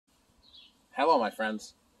Hello, my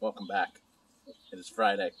friends. Welcome back. It is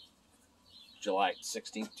Friday, July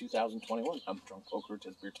 16th, 2021. I'm Drunk Poker. It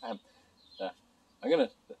is beer time.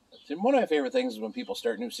 One of my favorite things is when people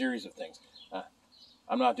start new series of things.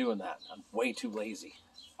 I'm not doing that. I'm way too lazy.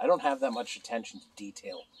 I don't have that much attention to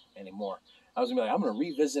detail anymore. I was going to be like, I'm going to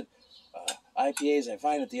revisit IPAs I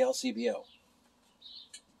find at the LCBO.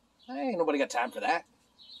 Ain't nobody got time for that.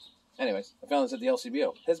 Anyways, I found this at the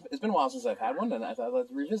LCBO. It's been a while since I've had one, and I thought I'd like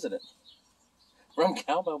to revisit it. From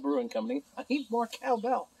Cowbell Brewing Company, I need more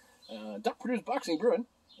Cowbell. Purdue's Boxing Bruin,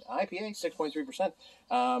 IPA, 6.3%.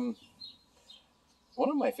 One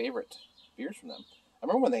of my favorite beers from them. I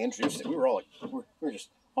remember when they introduced it, we were all like, we were just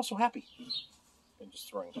all so happy. And just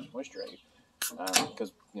throwing moisture at you.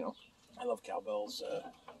 Because, I love Cowbell's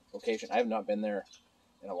location. I have not been there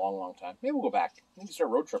in a long, long time. Maybe we'll go back. We need to start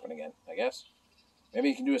road tripping again, I guess. Maybe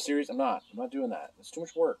you can do a series. I'm not doing that. It's too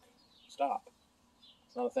much work. Stop.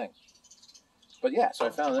 It's not a thing. But yeah, so I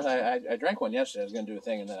found this. I drank one yesterday. I was going to do a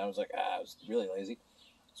thing, and then I was like, I was really lazy.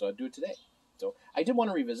 So I'd do it today. So I did want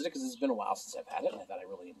to revisit it because it's been a while since I've had it, and I thought I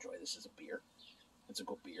really enjoy this as a beer. It's a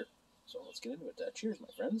good beer. So let's get into it. Cheers, my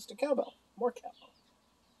friends, to Cowbell. More Cowbell.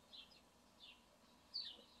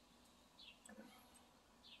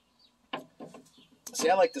 See,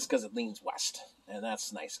 I like this because it leans west, and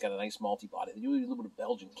that's nice. It's got a nice malty body. They do a little bit of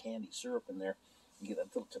Belgian candy syrup in there. You get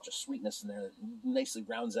that little touch of sweetness in there that nicely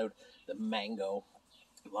rounds out the mango,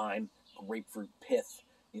 lime, grapefruit pith,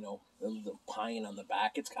 the pine on the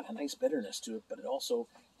back. It's got a nice bitterness to it, but it also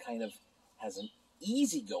kind of has an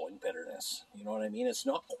easygoing bitterness. You know what I mean? It's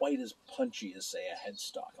not quite as punchy as, say, a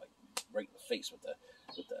headstock, like right in the face with the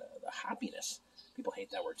hoppiness. People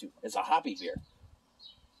hate that word too. It's a hoppy beer.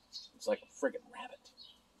 It's like a friggin' rabbit.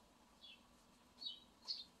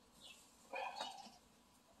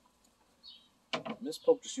 Miss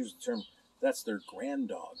Pope just used the term, that's their grand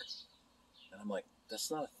dog. And I'm like,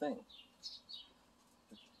 that's not a thing.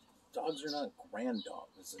 Dogs are not a grand dog.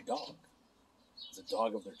 It's a dog. It's a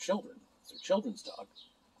dog of their children. It's their children's dog.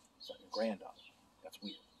 It's like a grand dog. That's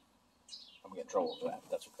weird. I'm going to get in trouble for that,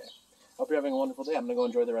 but that's okay. Hope you're having a wonderful day. I'm going to go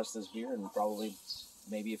enjoy the rest of this beer and probably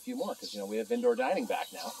maybe a few more because, we have indoor dining back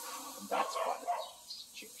now. And that's fun.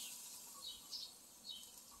 Cheers.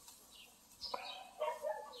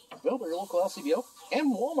 Available at your local LCBO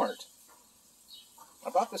and Walmart.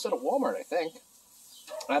 I bought this at a Walmart, I think.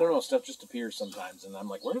 I don't know, stuff just appears sometimes, and I'm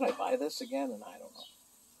like, where did I buy this again? And I don't know.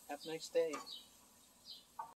 Have a nice day.